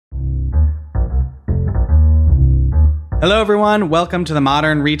Hello, everyone. Welcome to the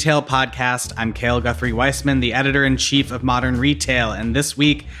Modern Retail Podcast. I'm Cale Guthrie-Weissman, the editor-in-chief of Modern Retail. And this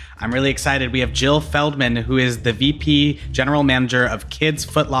week, I'm really excited. We have Jill Feldman, who is the VP General Manager of Kids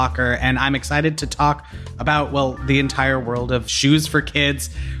Foot Locker. And I'm excited to talk about, well, the entire world of shoes for kids,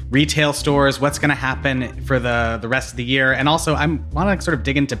 retail stores, what's going to happen for the rest of the year. And also, I want to sort of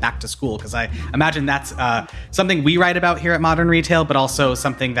dig into back to school, because I imagine that's something we write about here at Modern Retail, but also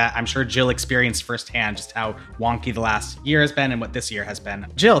something that I'm sure Jill experienced firsthand, just how wonky the last year has been and what this year has been.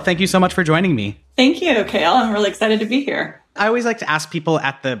 Jill, thank you so much for joining me. Thank you, Cale. I'm really excited to be here. I always like to ask people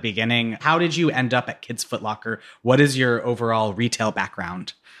at the beginning, how did you end up at Kids Foot Locker? What is your overall retail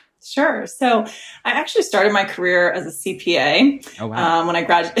background? Sure. So I actually started my career as a CPA. Oh, wow. When I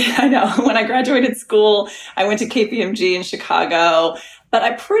graduated school, I went to KPMG in Chicago, but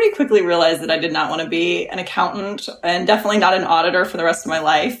I pretty quickly realized that I did not want to be an accountant and definitely not an auditor for the rest of my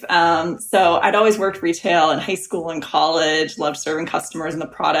life. So I'd always worked retail in high school and college, loved serving customers and the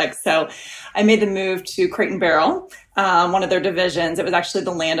products. So I made the move to Crate & Barrel, one of their divisions. It was actually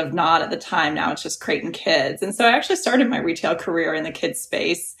the land of Nod at the time. Now it's just Crate & Kids. And so I actually started my retail career in the kids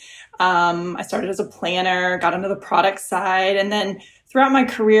space. I started as a planner, got into the product side, and then throughout my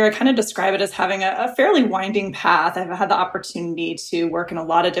career, I kind of describe it as having a fairly winding path. I've had the opportunity to work in a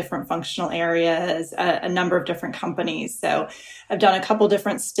lot of different functional areas, a number of different companies. So I've done a couple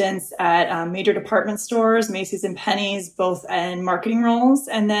different stints at major department stores, Macy's and Penny's, both in marketing roles.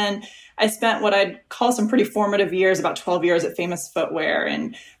 And then I spent what I'd call some pretty formative years, about 12 years at Famous Footwear,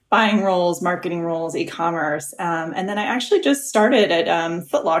 and buying roles, marketing roles, e-commerce. And then I actually just started at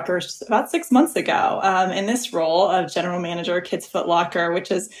Foot Locker about 6 months ago in this role of general manager of Kids Foot Locker,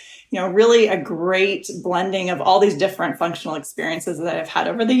 which is, really a great blending of all these different functional experiences that I've had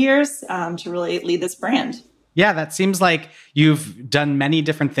over the years to really lead this brand. Yeah, that seems like you've done many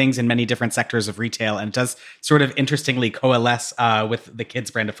different things in many different sectors of retail, and it does sort of interestingly coalesce with the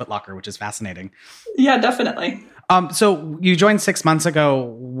kids brand of Foot Locker, which is fascinating. Yeah, definitely. So you joined 6 months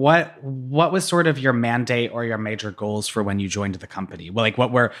ago. What was sort of your mandate or your major goals for when you joined the company? Well, like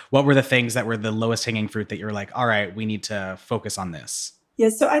what were the things that were the lowest hanging fruit that you were like, all right, we need to focus on this? Yeah,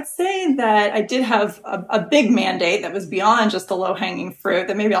 so I'd say that I did have a big mandate that was beyond just the low-hanging fruit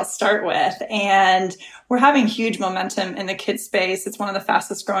that maybe I'll start with. And we're having huge momentum in the kids space. It's one of the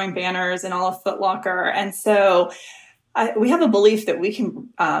fastest growing banners in all of Foot Locker. And so we have a belief that we can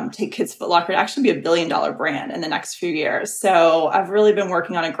take Kids Foot Locker to actually be $1 billion brand in the next few years. So I've really been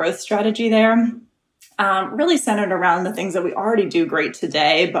working on a growth strategy there. Really centered around the things that we already do great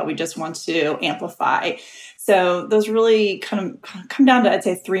today, but we just want to amplify. So those really kind of come down to, I'd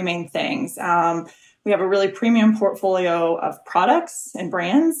say, three main things. We have a really premium portfolio of products and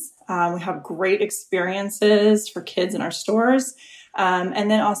brands. We have great experiences for kids in our stores. And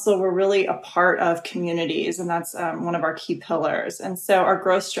then also we're really a part of communities, and that's one of our key pillars. And so our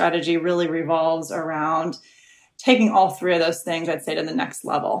growth strategy really revolves around taking all three of those things, I'd say, to the next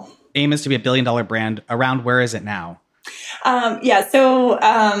level. Aim is to be $1 billion brand. Around where is it now? So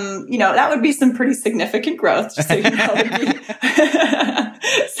that would be some pretty significant growth, just so you know.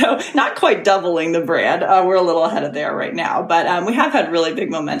 So not quite doubling the brand. We're a little ahead of there right now, but we have had really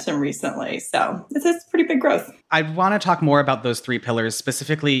big momentum recently. So it's pretty big growth. I want to talk more about those three pillars.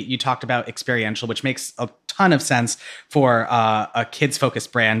 Specifically, you talked about experiential, which makes a ton of sense for a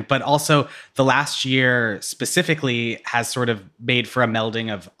kids-focused brand, but also the last year specifically has sort of made for a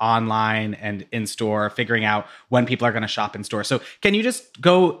melding of online and in-store, figuring out when people are going to shop in store. So can you just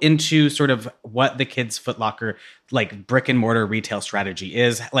go into sort of what the Kids Foot Locker, like brick and mortar retail strategy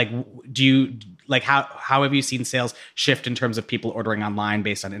is? Like, how have you seen sales shift in terms of people ordering online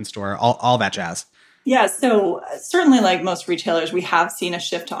based on in-store, all that jazz? Yeah, so certainly like most retailers, we have seen a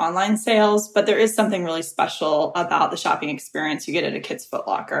shift to online sales, but there is something really special about the shopping experience you get at a Kids Foot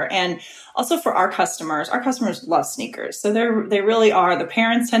Locker. And also for our customers love sneakers. So they really are. The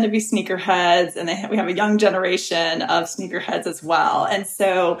parents tend to be sneakerheads, and we have a young generation of sneakerheads as well. And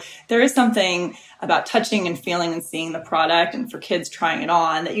so there is something about touching and feeling and seeing the product, and for kids trying it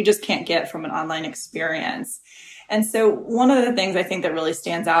on, that you just can't get from an online experience. And so one of the things I think that really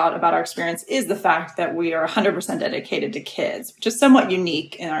stands out about our experience is the fact that we are 100% dedicated to kids, which is somewhat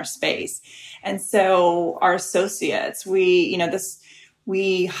unique in our space. And so our associates, we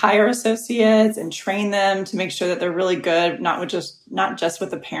hire associates and train them to make sure that they're really good, not just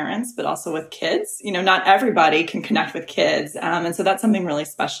with the parents, but also with kids. Not everybody can connect with kids. And so that's something really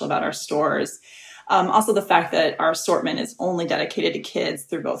special about our stores. Also, the fact that our assortment is only dedicated to kids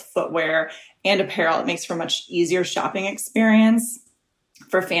through both footwear and apparel, it makes for a much easier shopping experience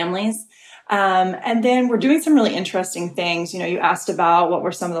for families. And then we're doing some really interesting things. You asked about what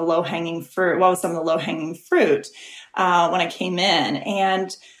were some of the low-hanging fruit, what was some of the low-hanging fruit when I came in.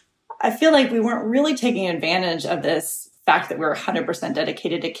 And I feel like we weren't really taking advantage of this fact that we're 100%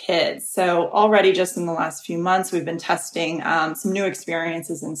 dedicated to kids. So already just in the last few months, we've been testing some new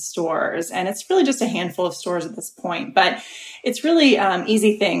experiences in stores. And it's really just a handful of stores at this point. But it's really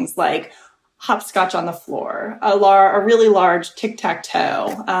easy things like hopscotch on the floor, a really large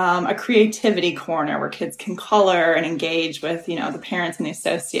tic-tac-toe, a creativity corner where kids can color and engage with, the parents and the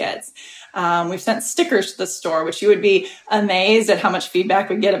associates. We've sent stickers to the store, which you would be amazed at how much feedback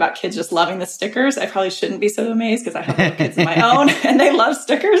we get about kids just loving the stickers. I probably shouldn't be so amazed because I have little kids of my own and they love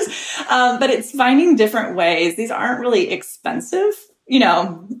stickers. But it's finding different ways. These aren't really expensive,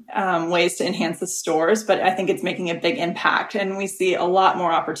 ways to enhance the stores, but I think it's making a big impact. And we see a lot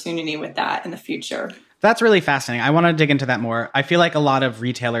more opportunity with that in the future. That's really fascinating. I want to dig into that more. I feel like a lot of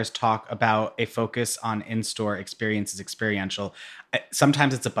retailers talk about a focus on in-store experiences, experiential.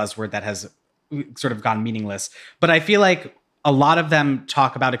 Sometimes it's a buzzword that has sort of gone meaningless, but I feel like a lot of them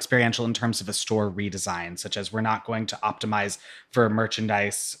talk about experiential in terms of a store redesign, such as we're not going to optimize for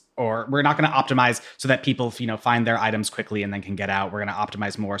merchandise, or we're not going to optimize so that people, find their items quickly and then can get out. We're going to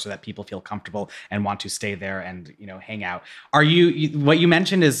optimize more so that people feel comfortable and want to stay there and, hang out. What you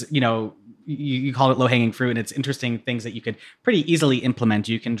mentioned is, you called it low-hanging fruit, and it's interesting things that you could pretty easily implement.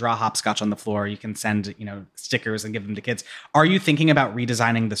 You can draw hopscotch on the floor. You can send, stickers and give them to kids. Are you thinking about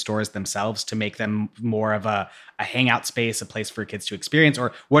redesigning the stores themselves to make them more of a hangout space, a place for kids to experience?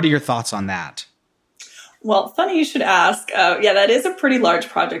 Or what are your thoughts on that? Well, funny you should ask. That is a pretty large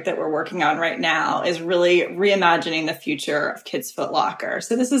project that we're working on right now, is really reimagining the future of Kids Foot Locker.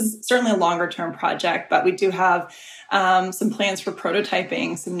 So this is certainly a longer term project, but we do have some plans for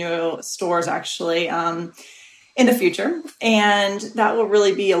prototyping some new stores actually in the future. And that will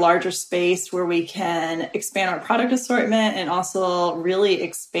really be a larger space where we can expand our product assortment and also really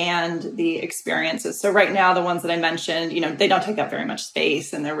expand the experiences. So right now, the ones that I mentioned, they don't take up very much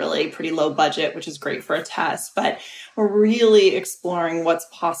space and they're really pretty low budget, which is great for a test. But we're really exploring what's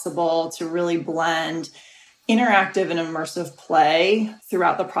possible to really blend interactive and immersive play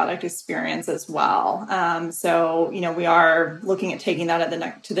throughout the product experience as well. We are looking at taking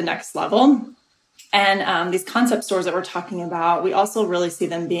that to the next level. And these concept stores that we're talking about, we also really see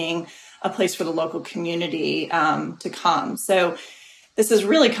them being a place for the local community to come. So this is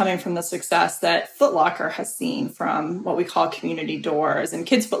really coming from the success that Foot Locker has seen from what we call community doors, and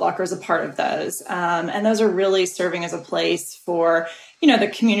Kids Foot Locker is a part of those. And those are really serving as a place for, the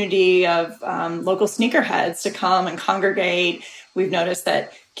community of local sneakerheads to come and congregate. We've noticed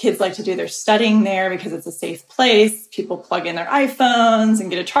that kids like to do their studying there because it's a safe place. People plug in their iPhones and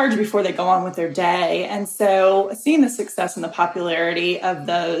get a charge before they go on with their day. And so seeing the success and the popularity of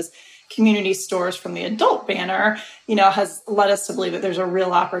those community stores from the adult banner, has led us to believe that there's a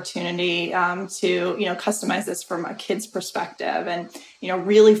real opportunity to, customize this from a kid's perspective and,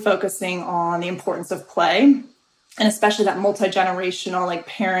 really focusing on the importance of play. And especially that multi-generational, like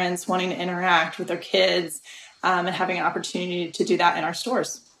parents wanting to interact with their kids and having an opportunity to do that in our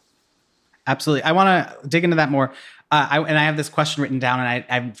stores. Absolutely. I want to dig into that more. I have this question written down, and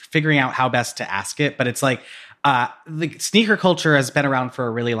I'm figuring out how best to ask it. But it's like the sneaker culture has been around for a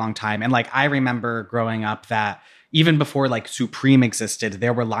really long time. And I remember growing up that even before Supreme existed,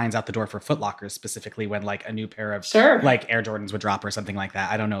 there were lines out the door for Foot Lockers, specifically when a new pair of Air Jordans would drop or something like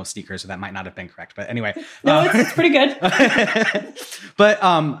that. I don't know sneakers, so that might not have been correct. But anyway. No, it's pretty good. But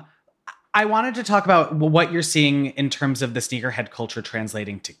I wanted to talk about what you're seeing in terms of the sneakerhead culture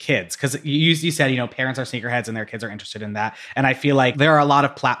translating to kids. Because you said, parents are sneakerheads and their kids are interested in that. And I feel like there are a lot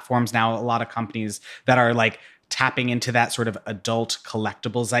of platforms now, a lot of companies that are tapping into that sort of adult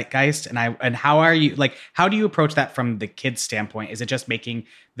collectible zeitgeist. And how do you approach that from the kids' standpoint? Is it just making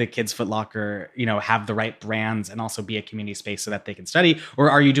the Kids Foot Locker, have the right brands and also be a community space so that they can study? Or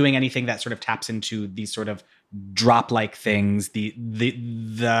are you doing anything that sort of taps into these sort of drop-like things,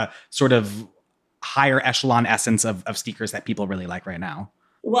 the sort of higher echelon essence of sneakers that people really like right now?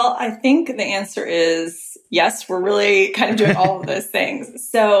 Well, I think the answer is yes, we're really kind of doing all of those things.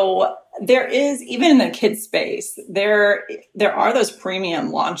 So there is, even in the kids space, there are those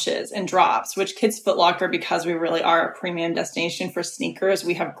premium launches and drops, which Kids Foot Locker, because we really are a premium destination for sneakers,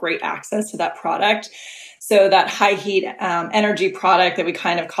 we have great access to that product. So that high heat energy product that we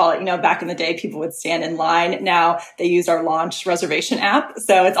kind of call it, back in the day, people would stand in line. Now they use our launch reservation app.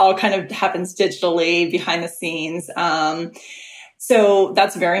 So it's all kind of happens digitally behind the scenes. So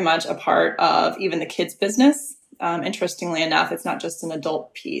that's very much a part of even the kids business. Interestingly enough, it's not just an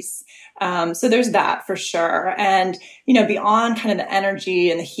adult piece. So there's that for sure. And, beyond kind of the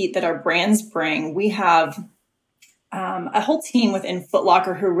energy and the heat that our brands bring, we have a whole team within Foot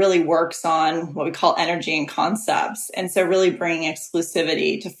Locker who really works on what we call energy and concepts. And so really bringing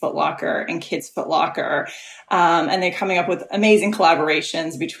exclusivity to Foot Locker and Kids Foot Locker. And they're coming up with amazing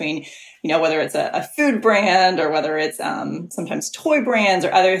collaborations between, whether it's a food brand or whether it's sometimes toy brands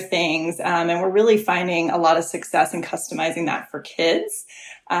or other things. And we're really finding a lot of success in customizing that for kids.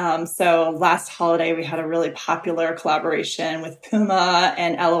 So last holiday, we had a really popular collaboration with Puma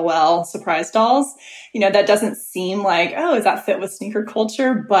and LOL surprise dolls. That doesn't seem like, does that fit with sneaker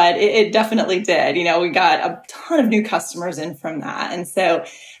culture? But it definitely did. We got a ton of new customers in from that. And so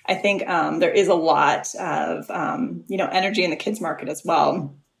I think there is a lot of, energy in the kids market as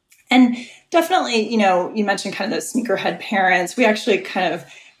well. And definitely, you mentioned kind of those sneakerhead parents. We actually kind of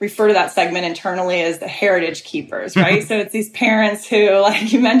refer to that segment internally as the heritage keepers, right? So it's these parents who,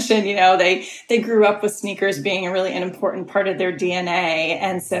 like you mentioned, they grew up with sneakers being a really an important part of their DNA.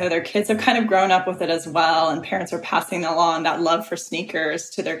 And so their kids have kind of grown up with it as well. And parents are passing along that love for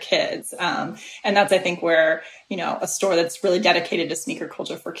sneakers to their kids. And that's, I think, where, a store that's really dedicated to sneaker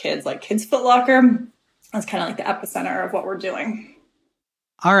culture for kids, like Kids Foot Locker, that's kind of like the epicenter of what we're doing.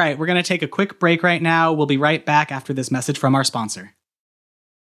 All right, we're going to take a quick break right now. We'll be right back after this message from our sponsor.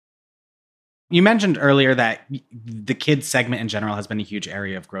 You mentioned earlier that the kids segment in general has been a huge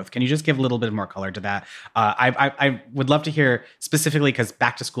area of growth. Can you just give a little bit more color to that? I would love to hear specifically because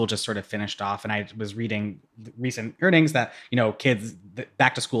back to school just sort of finished off, and I was reading recent earnings that kids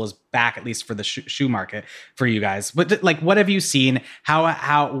back to school is back, at least for the shoe market for you guys. But what have you seen?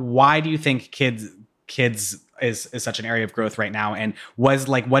 Why do you think kids is such an area of growth right now? And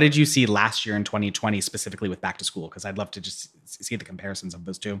what did you see last year in 2020 specifically with back to school? Because I'd love to just see the comparisons of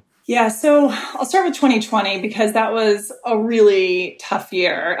those two. Yeah, so I'll start with 2020 because that was a really tough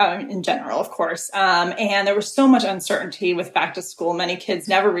year in general, of course. And there was so much uncertainty with back to school. Many kids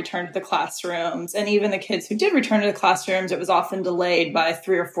never returned to the classrooms. And even the kids who did return to the classrooms, it was often delayed by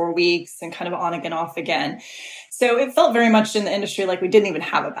 3 or 4 weeks and kind of on again, off again. So it felt very much in the industry like we didn't even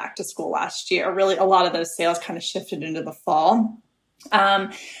have a back to school last year. Really, a lot of those sales kind of shifted into the fall.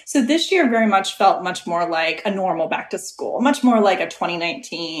 So this year very much felt much more like a normal back to school, much more like a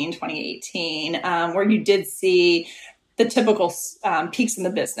 2019, 2018, where you did see the typical peaks in the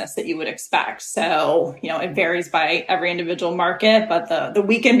business that you would expect. So, it varies by every individual market, but the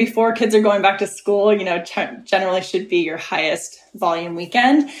weekend before kids are going back to school, generally should be your highest volume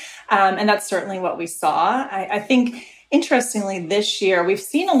weekend. And that's certainly what we saw. I think, interestingly, this year, we've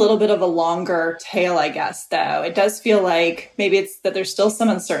seen a little bit of a longer tail, I guess, though. It does feel like maybe it's that there's still some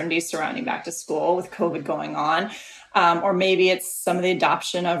uncertainty surrounding back to school with COVID going on. Or maybe it's some of the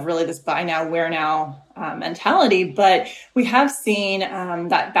adoption of really this buy now, wear now mentality. But we have seen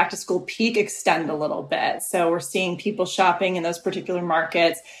that back to school peak extend a little bit. So we're seeing people shopping in those particular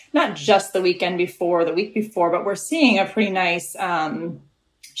markets, not just the weekend before, the week before, but we're seeing a pretty nice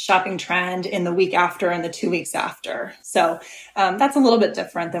shopping trend in the week after and the 2 weeks after. So that's a little bit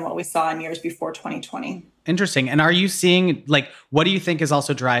different than what we saw in years before 2020. Interesting. And are you seeing, what do you think is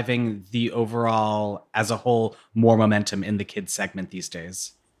also driving the overall, as a whole, more momentum in the kids segment these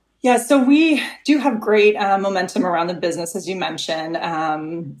days? Yeah, so we do have great momentum around the business, as you mentioned.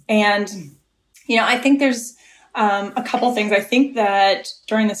 And, I think there's a couple things. I think that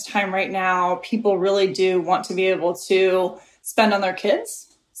during this time right now, people really do want to be able to spend on their kids.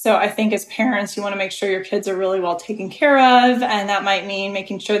 So I think as parents, you want to make sure your kids are really well taken care of. And that might mean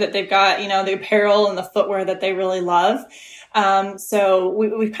making sure that they've got, the apparel and the footwear that they really love. So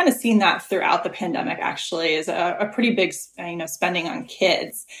we've kind of seen that throughout the pandemic, actually, is a pretty big, spending on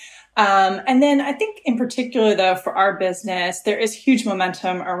kids. And then I think in particular, though, for our business, there is huge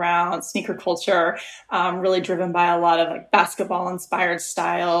momentum around sneaker culture, really driven by a lot of basketball inspired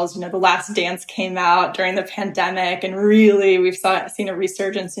styles. The Last Dance came out during the pandemic, and really we've seen a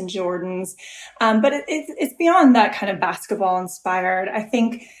resurgence in Jordans. But it's beyond that kind of basketball inspired. I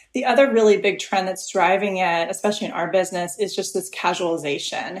think the other really big trend that's driving it, especially in our business, is just this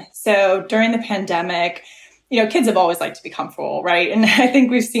casualization. So during the pandemic, kids have always liked to be comfortable, right? And I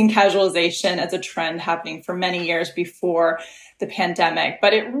think we've seen casualization as a trend happening for many years before the pandemic,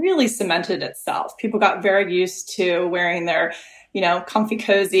 but it really cemented itself. People got very used to wearing their, comfy,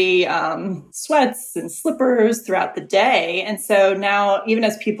 cozy sweats and slippers throughout the day. And so now, even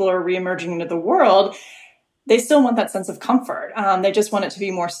as people are reemerging into the world, they still want that sense of comfort. They just want it to be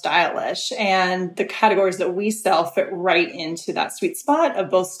more stylish. And the categories that we sell fit right into that sweet spot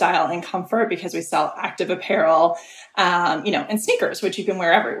of both style and comfort, because we sell active apparel, and sneakers, which you can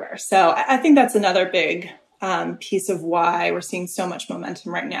wear everywhere. So I think that's another big piece of why we're seeing so much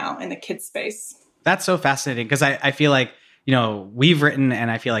momentum right now in the kids space. That's so fascinating because I feel like, we've written,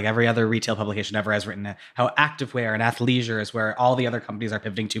 and I feel like every other retail publication ever has written, how activewear and athleisure is where all the other companies are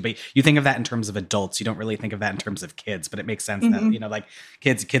pivoting to. But you think of that in terms of adults. You don't really think of that in terms of kids. But it makes sense that, like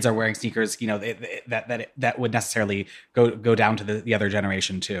kids are wearing sneakers, that would necessarily go down to the other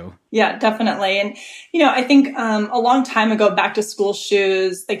generation too. Yeah, definitely. And, I think a long time ago, back to school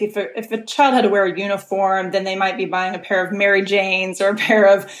shoes, like if a child had to wear a uniform, then they might be buying a pair of Mary Janes or a pair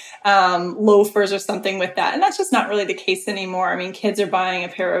of loafers or something with that. And that's just not really the case anymore. I mean, kids are buying a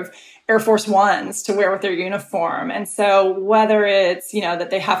pair of Air Force Ones to wear with their uniform. And so whether it's, that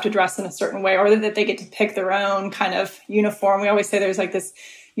they have to dress in a certain way or that they get to pick their own kind of uniform, we always say there's like this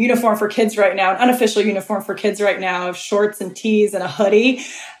uniform for kids right now, an unofficial uniform for kids right now of shorts and tees and a hoodie.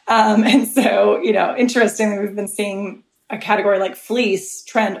 And so, interestingly, we've been seeing a category like fleece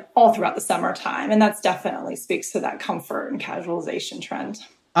trend all throughout the summertime. And that's definitely speaks to that comfort and casualization trend.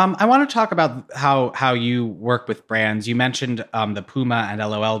 I want to talk about how you work with brands. You mentioned the Puma and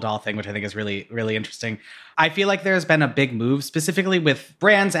LOL doll thing, which I think is really, really interesting. I feel like there's been a big move specifically with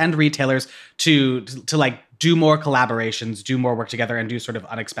brands and retailers to like do more collaborations, do more work together, and do sort of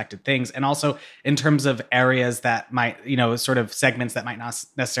unexpected things. And also in terms of areas that might, sort of segments that might not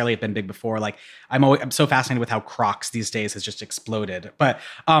necessarily have been big before. Like I'm so fascinated with how Crocs these days has just exploded. But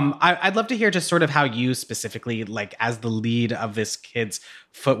I'd love to hear just sort of how you specifically, like as the lead of this kids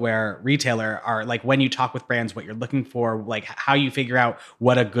footwear retailer, are like when you talk with brands, what you're looking for, like how you figure out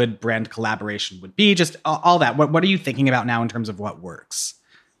what a good brand collaboration would be, just all that. What are you thinking about now in terms of what works?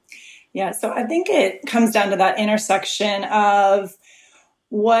 Yeah, so I think it comes down to that intersection of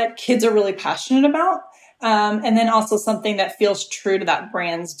what kids are really passionate about, and then also something that feels true to that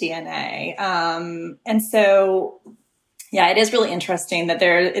brand's DNA. And so, yeah, it is really interesting that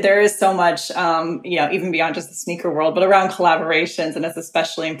there is so much, even beyond just the sneaker world, but around collaborations, and it's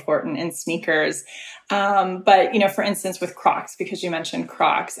especially important in sneakers. But, for instance, with Crocs, because you mentioned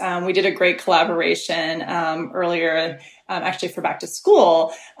Crocs, we did a great collaboration earlier, actually for back to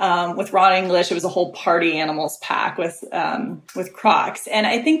school with Ron English. It was a whole party animals pack with Crocs. And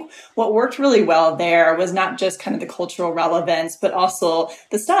I think what worked really well there was not just kind of the cultural relevance, but also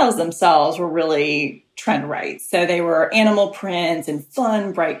the styles themselves were really trend right. So they were animal prints and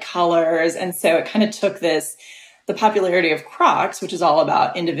fun, bright colors. And so it kind of took the popularity of Crocs, which is all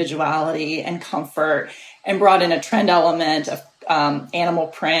about individuality and comfort, and brought in a trend element of animal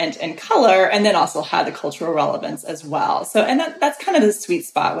print and color, and then also had the cultural relevance as well. So, and that's kind of the sweet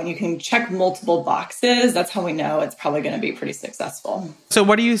spot when you can check multiple boxes. That's how we know it's probably going to be pretty successful. So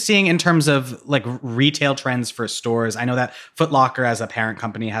what are you seeing in terms of like retail trends for stores? I know that Foot Locker as a parent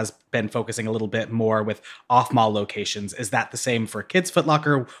company has been focusing a little bit more with off-mall locations. Is that the same for Kids Foot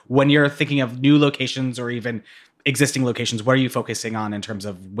Locker? When you're thinking of new locations or even existing locations, what are you focusing on in terms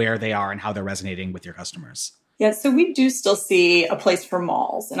of where they are and how they're resonating with your customers? Yeah, so we do still see a place for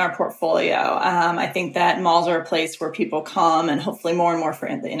malls in our portfolio. I think that malls are a place where people come, and hopefully more and more for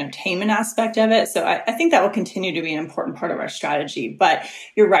the entertainment aspect of it. So I think that will continue to be an important part of our strategy. But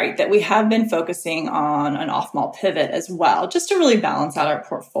you're right that we have been focusing on an off-mall pivot as well, just to really balance out our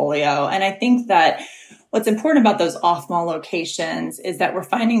portfolio. And I think that what's important about those off-mall locations is that we're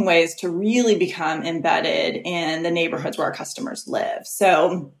finding ways to really become embedded in the neighborhoods where our customers live.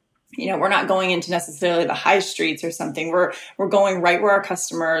 So we're not going into necessarily the high streets or something. We're going right where our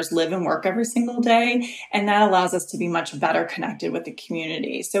customers live and work every single day. And that allows us to be much better connected with the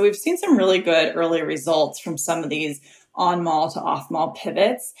community. So we've seen some really good early results from some of these on-mall to off-mall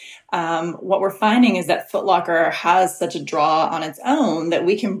pivots. What we're finding is that Foot Locker has such a draw on its own that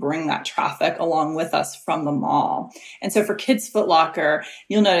we can bring that traffic along with us from the mall. And so for Kids Foot Locker,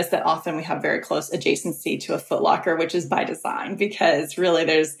 you'll notice that often we have very close adjacency to a Foot Locker, which is by design, because really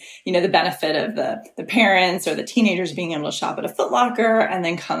there's, the benefit of the parents or the teenagers being able to shop at a Foot Locker and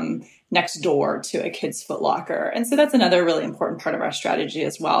then come next door to a Kids Foot Locker. And so that's another really important part of our strategy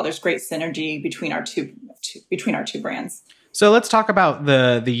as well. There's great synergy between our two brands. So let's talk about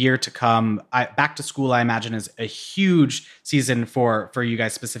the year to come. Back to school, I imagine, is a huge season for you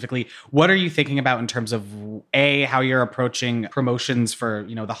guys specifically. What are you thinking about in terms of how you're approaching promotions for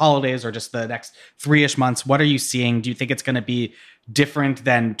the holidays or just the next 3-ish months? What are you seeing? Do you think it's going to be different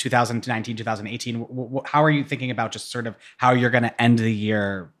than 2019, 2018? How are you thinking about just sort of how you're going to end the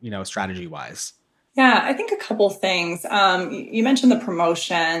year, strategy wise? Yeah, I think a couple things. You mentioned the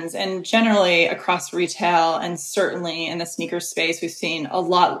promotions, and generally across retail and certainly in the sneaker space, we've seen a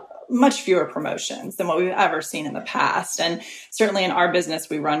lot much fewer promotions than what we've ever seen in the past. And certainly in our business,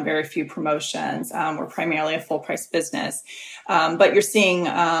 we run very few promotions. We're primarily a full price business, but you're seeing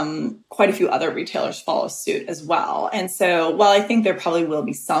quite a few other retailers follow suit as well. And so while I think there probably will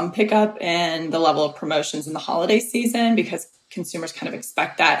be some pickup in the level of promotions in the holiday season because consumers kind of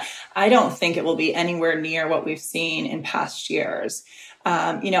expect that, I don't think it will be anywhere near what we've seen in past years.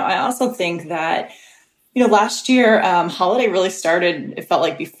 I also think that last year, holiday really started, it felt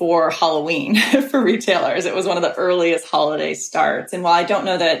like before Halloween for retailers. It was one of the earliest holiday starts. And while I don't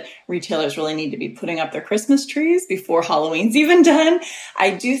know that retailers really need to be putting up their Christmas trees before Halloween's even done, I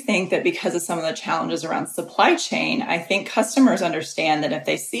do think that because of some of the challenges around supply chain, I think customers understand that if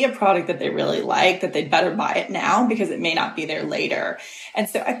they see a product that they really like, that they'd better buy it now because it may not be there later. And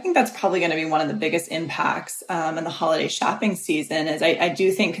so I think that's probably going to be one of the biggest impacts in the holiday shopping season is I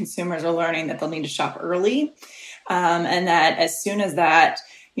do think consumers are learning that they'll need to shop early. And that as soon as that,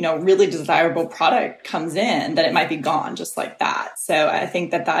 really desirable product comes in, that it might be gone just like that. So I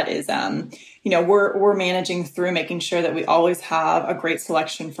think that is, we're managing through making sure that we always have a great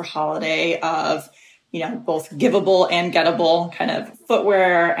selection for holiday of, both giveable and gettable kind of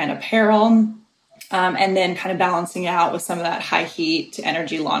footwear and apparel. And then kind of balancing out with some of that high heat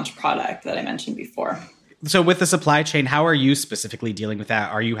energy launch product that I mentioned before. So with the supply chain, how are you specifically dealing with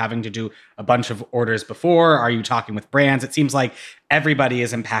that? Are you having to do a bunch of orders before? Are you talking with brands? It seems like everybody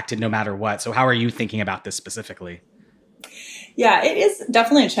is impacted no matter what. So how are you thinking about this specifically? Yeah, it is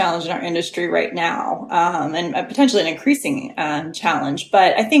definitely a challenge in our industry right now, and potentially an increasing challenge.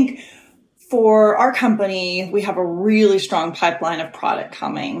 But I think for our company, we have a really strong pipeline of product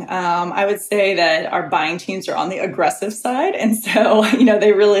coming. I would say that our buying teams are on the aggressive side. And so,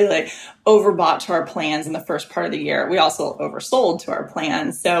 they really overbought to our plans in the first part of the year. We also oversold to our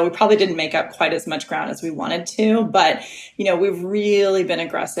plans. So we probably didn't make up quite as much ground as we wanted to. But, we've really been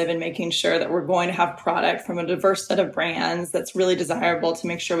aggressive in making sure that we're going to have product from a diverse set of brands that's really desirable to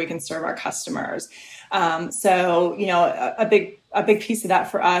make sure we can serve our customers. A big piece of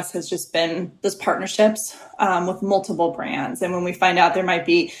that for us has just been those partnerships with multiple brands. And when we find out there might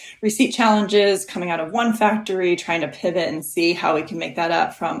be receipt challenges coming out of one factory, trying to pivot and see how we can make that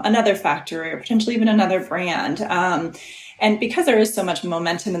up from another factory or potentially even another brand. And because there is so much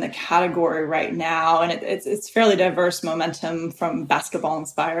momentum in the category right now, and it's fairly diverse momentum from basketball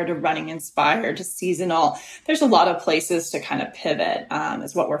inspired to running inspired to seasonal, there's a lot of places to kind of pivot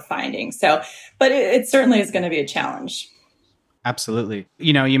is what we're finding. So, but it certainly is going to be a challenge. Absolutely.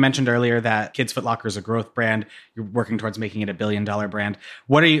 You mentioned earlier that Kids Foot Locker is a growth brand. You're working towards making it a $1 billion brand.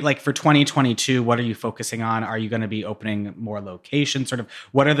 What are you for 2022? What are you focusing on? Are you going to be opening more locations?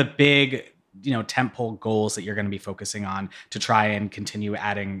 What are the big, tentpole goals that you're going to be focusing on to try and continue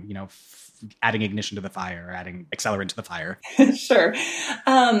adding, adding ignition to the fire or adding accelerant to the fire? Sure.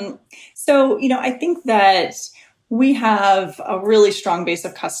 I think that we have a really strong base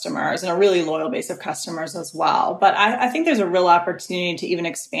of customers and a really loyal base of customers as well. But I think there's a real opportunity to even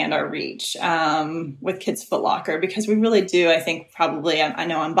expand our reach with Kids Foot Locker because we really do, I think probably, I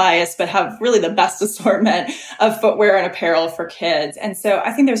know I'm biased, but have really the best assortment of footwear and apparel for kids. And so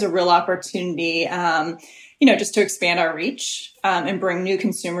I think there's a real opportunity just to expand our reach and bring new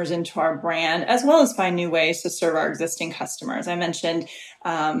consumers into our brand, as well as find new ways to serve our existing customers. I mentioned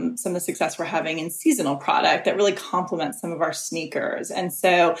some of the success we're having in seasonal product that really complements some of our sneakers. And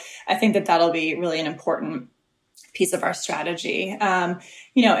so I think that that'll be really an important piece of our strategy. And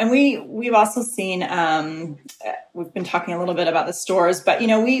we've also seen, we've been talking a little bit about the stores, but,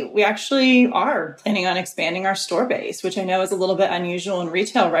 we actually are planning on expanding our store base, which I know is a little bit unusual in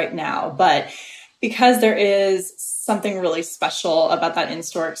retail right now, but because there is something really special about that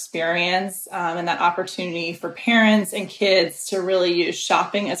in-store experience and that opportunity for parents and kids to really use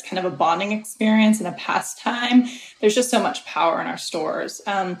shopping as kind of a bonding experience and a pastime. There's just so much power in our stores.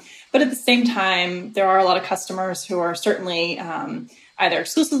 But at the same time, there are a lot of customers who are certainly either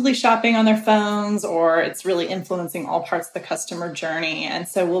exclusively shopping on their phones or it's really influencing all parts of the customer journey. And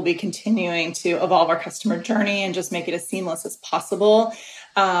so we'll be continuing to evolve our customer journey and just make it as seamless as possible,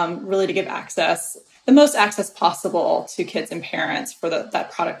 really to give the most access possible to kids and parents for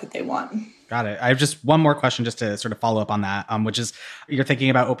that product that they want. Got it. I have just one more question just to sort of follow up on that, which is you're thinking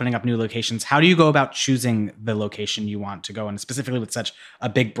about opening up new locations. How do you go about choosing the location you want to go? And specifically with such a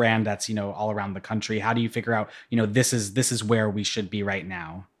big brand that's, all around the country, how do you figure out, this is where we should be right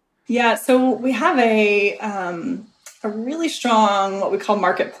now? Yeah. So we have a really strong, what we call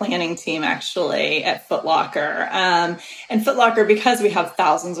market planning team actually at Foot Locker. And Foot Locker, because we have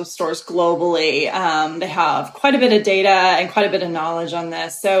thousands of stores globally, they have quite a bit of data and quite a bit of knowledge on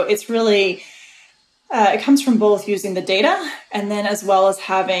this. So it's really It comes from both using the data and then as well as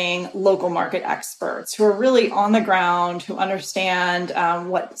having local market experts who are really on the ground, who understand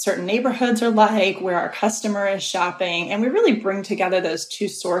what certain neighborhoods are like, where our customer is shopping. And we really bring together those two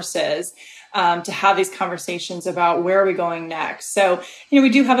sources to have these conversations about where are we going next. So, we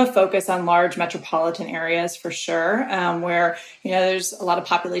do have a focus on large metropolitan areas for sure, where, there's a lot of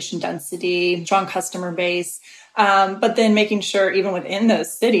population density, strong customer base. But then making sure even within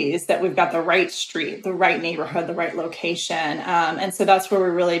those cities that we've got the right street, the right neighborhood, the right location. And so that's where we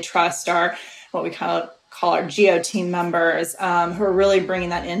really trust what we kind of call our geo team members, who are really bringing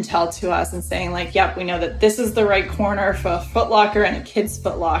that intel to us and saying like, yep, we know that this is the right corner for a Foot Locker and a kid's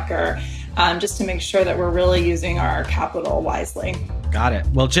Foot Locker, just to make sure that we're really using our capital wisely. Got it.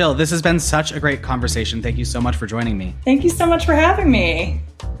 Well, Jill, this has been such a great conversation. Thank you so much for joining me. Thank you so much for having me.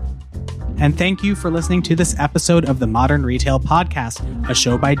 And thank you for listening to this episode of the Modern Retail Podcast, a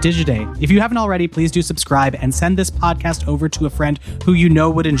show by Digiday. If you haven't already, please do subscribe and send this podcast over to a friend who you know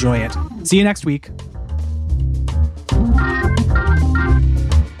would enjoy it. See you next week.